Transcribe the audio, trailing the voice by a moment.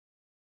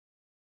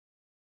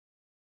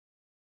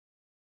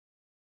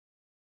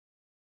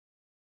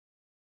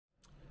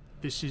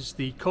This is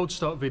the cold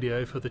start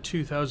video for the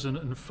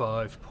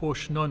 2005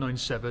 Porsche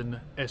 997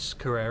 S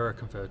Carrera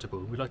convertible.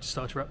 We'd like to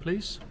start her up,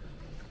 please.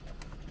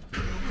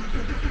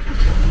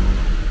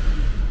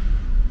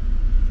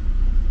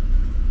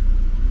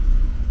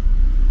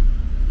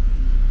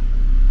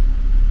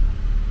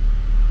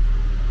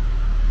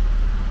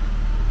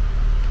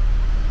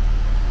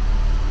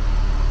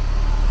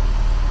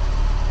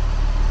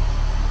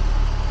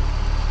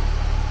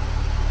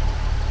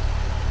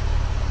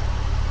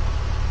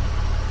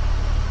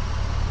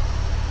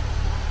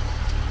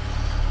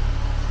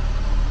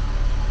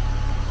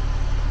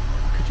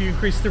 Could you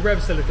increase the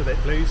revs a little bit,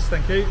 please?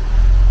 Thank you.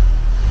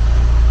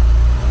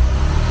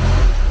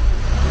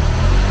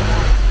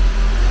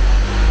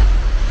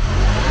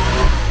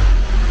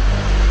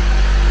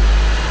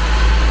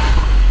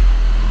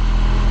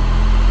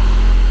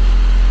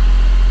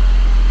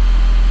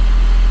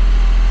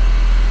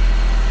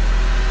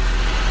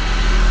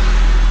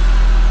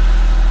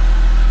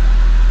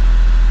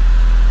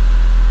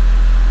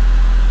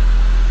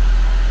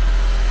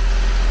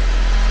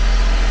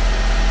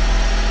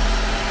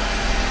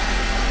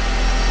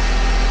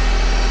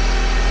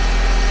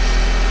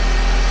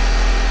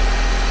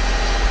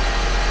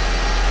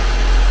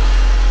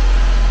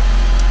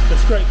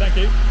 That's great, thank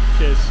you.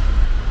 Cheers.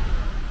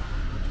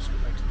 Just go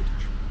back to the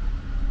ditch.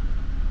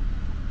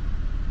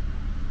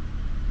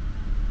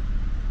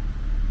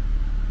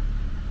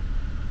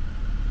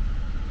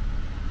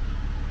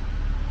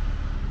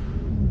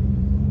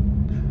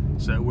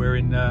 So we're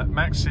in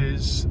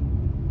Max's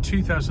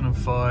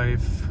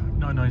 2005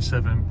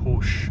 997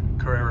 Porsche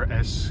Carrera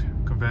S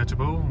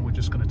convertible, and we're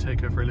just going to take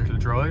her for a little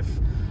drive.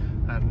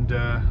 And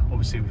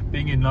obviously,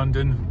 being in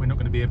London, we're not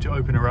going to be able to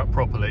open her up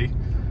properly,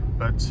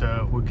 but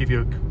we'll give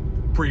you a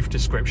brief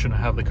description of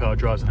how the car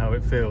drives and how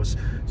it feels.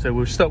 So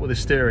we'll start with the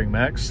steering,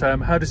 Max.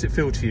 How does it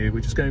feel to you?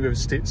 We're just going over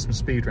some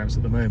speed ramps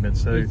at the moment.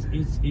 So it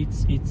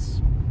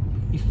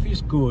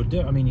feels good.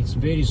 I mean, it's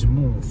very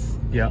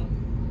smooth. Yeah,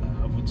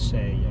 I would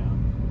say.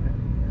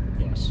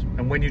 Yes.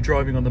 And when you're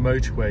driving on the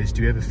motorways,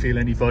 do you ever feel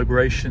any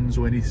vibrations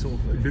or any sort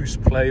of loose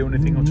play or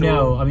anything at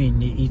all? No, I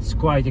mean, it's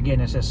quite,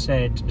 again, as I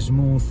said,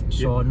 smooth.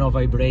 So yeah, no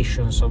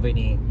vibrations of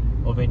any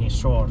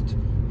sort.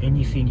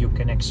 Anything you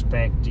can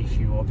expect if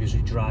you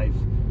obviously drive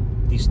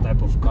this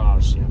type of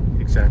cars. Yeah,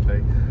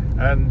 exactly.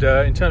 And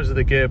in terms of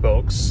the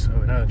gearbox,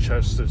 now it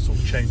shows to sort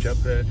of change up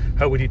there.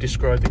 How would you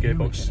describe the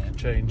gearbox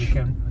change? I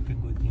can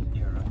go in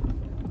here. I think.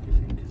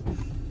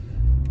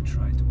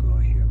 Try to go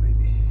here,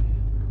 maybe.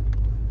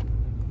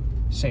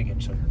 Say again,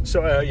 sorry.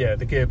 So yeah,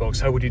 the gearbox.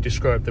 How would you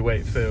describe the way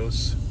it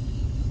feels?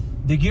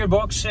 The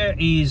gearbox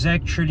is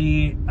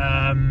actually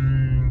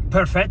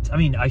perfect. I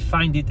mean, I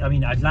find it. I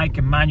mean, I like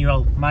a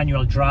manual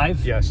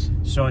drive. Yes.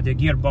 So the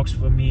gearbox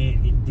for me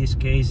in this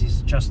case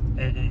is just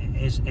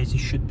as it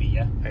should be.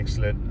 Yeah.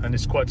 Excellent. And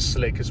it's quite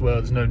slick as well.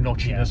 There's no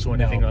notchiness or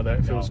anything like that.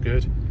 It feels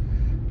good.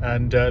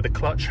 And the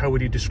clutch. How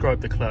would you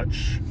describe the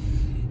clutch?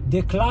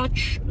 The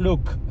clutch,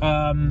 look,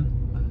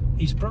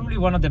 is probably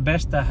one of the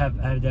best I have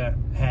ever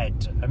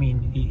had. I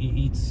mean,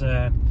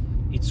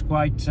 it's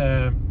quite.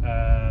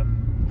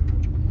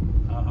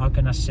 How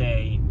can I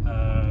say?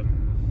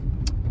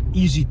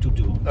 Easy to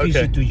do, okay,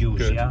 easy to use.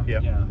 Good.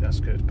 Yeah, that's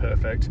good,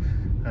 perfect.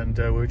 And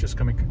we're just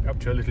coming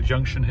up to a little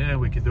junction here.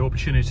 We get the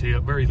opportunity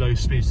at very low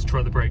speeds to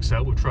try the brakes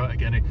out. We'll try it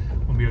again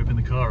when we open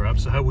the car up.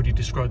 So how would you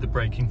describe the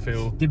braking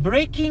feel? The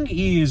braking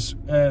is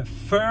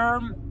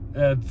firm,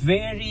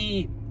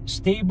 very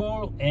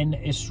stable, and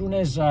as soon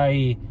as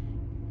I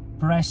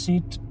press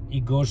it,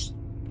 it goes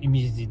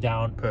immediately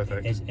down.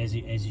 Perfect. As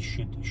it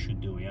should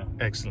do. Yeah.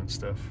 Excellent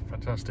stuff.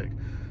 Fantastic.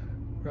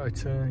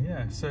 Right,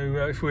 yeah, so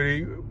if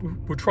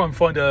we'll try and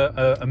find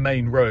a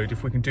main road.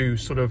 If we can do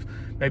sort of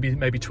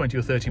maybe 20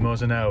 or 30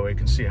 miles an hour, we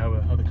can see how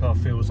the car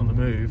feels on the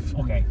move.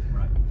 Okay,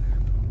 right.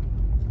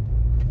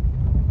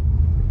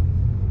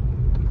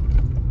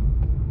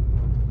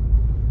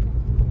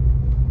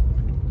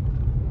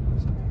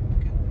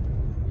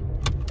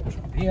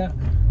 Here.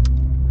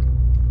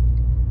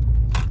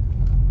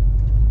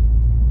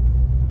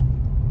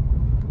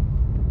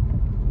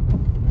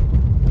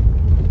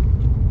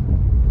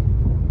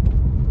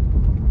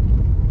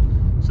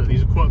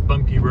 These are quite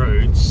bumpy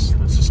roads.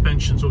 The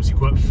suspension's obviously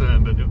quite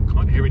firm, but I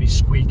can't hear any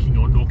squeaking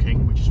or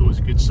knocking, which is always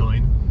a good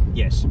sign.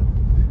 Yes.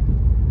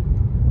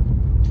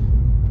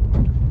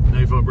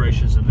 No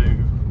vibrations and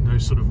no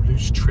sort of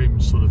loose trim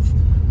sort of.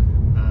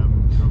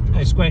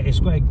 It's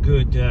quite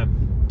good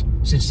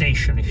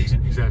sensation, if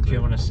you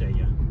want to say,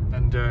 yeah.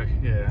 And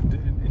yeah,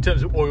 in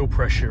terms of oil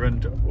pressure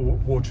and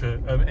water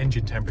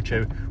engine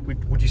temperature,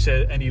 would you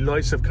say any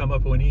lights have come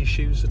up or any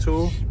issues at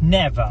all?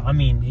 Never. I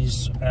mean,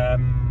 it's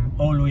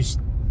always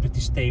pretty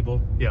stable.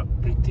 Yeah.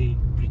 Pretty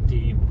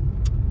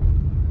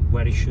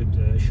where it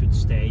should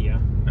stay. Yeah.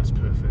 That's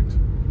perfect.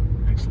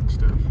 Excellent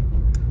stuff.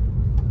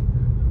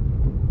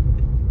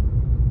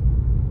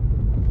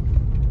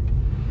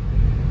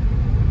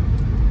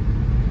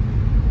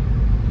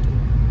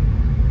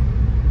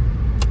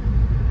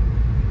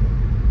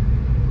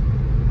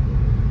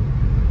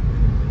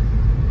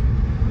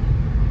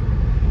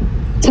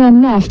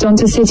 Turn left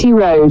onto City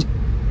Road.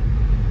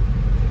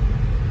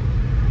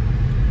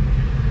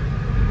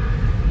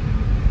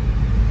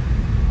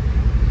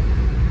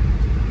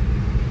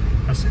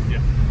 That's it,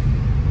 yeah.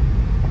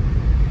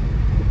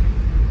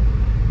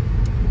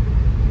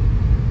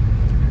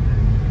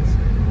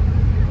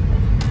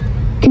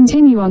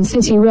 Continue on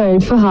City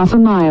Road for half a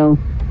mile.